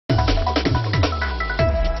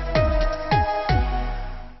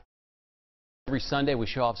Every Sunday we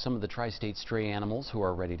show off some of the tri-state stray animals who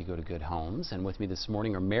are ready to go to good homes. And with me this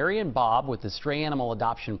morning are Mary and Bob with the Stray Animal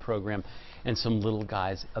Adoption Program and some little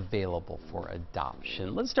guys available for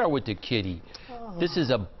adoption. Let's start with the kitty. Oh. This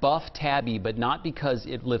is a buff tabby, but not because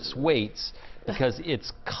it lifts weights, because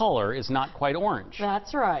its color is not quite orange.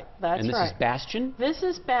 That's right. That's right. And this is Bastian? This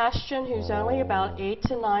is Bastian, who's only about 8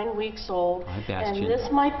 to 9 weeks old. Hi, Bastian. And this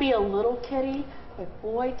might be a little kitty, but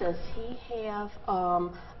boy, does he have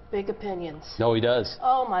big opinions. No, he does.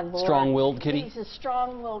 Oh, my Lord. Strong-willed kitty? He's a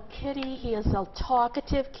strong-willed kitty. He is a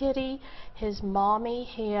talkative kitty. His mommy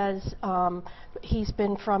has, he's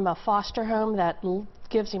been from a foster home that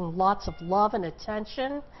gives him lots of love and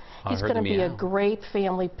attention. He's going to be a great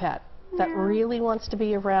family pet that really wants to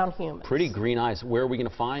be around humans. Pretty green eyes. Where are we going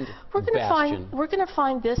to find Bastian? We're going to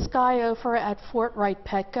find this guy over at Fort Wright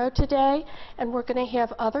Petco today, and we're going to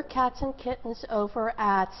have other cats and kittens over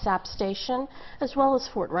at SAAP Station as well as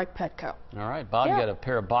Fort Wright Petco. All right, Bob, you got a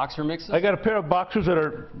pair of boxer mixes? I got a pair of boxers that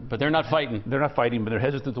are... But they're not fighting. They're not fighting, but they're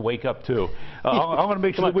hesitant to wake up, too. I'm going to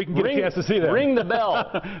make sure that we can get a chance to see them. Ring the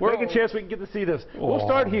bell. We're going to get a chance we can get to see this. We'll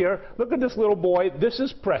start here. Look at this little boy. This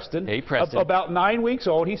is Preston. Hey, Preston. About 9 weeks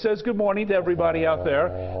old. He says good morning to everybody out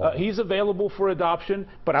there. He's available for adoption,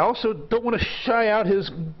 but I also don't want to shy out his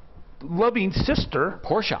loving sister,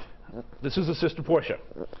 Portia. This is the sister Portia.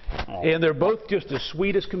 And they're both just as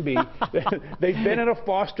sweet as can be. They've been in a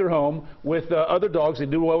foster home with other dogs. They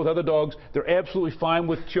do well with other dogs. They're absolutely fine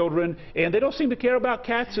with children, and they don't seem to care about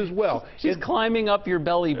cats as well. She's climbing up your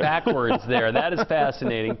belly backwards there. That is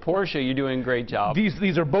fascinating. Portia, you're doing a great job.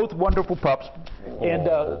 These are both wonderful pups, and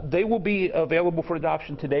they will be available for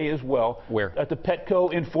adoption today as well. Where? At the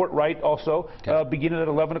Petco in Fort Wright also, beginning at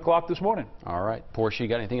 11 o'clock this morning. All right. Portia, you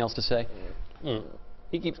got anything else to say?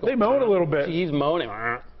 He keeps going. They moan a little bit. He's moaning.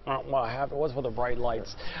 Well, it was for the bright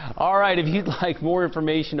lights. All right, if you'd like more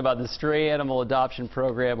information about the Stray Animal Adoption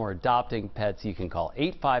Program or adopting pets, you can call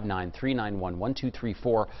 859-391-1234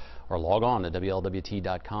 or log on to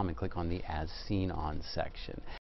WLWT.com and click on the As Seen On section.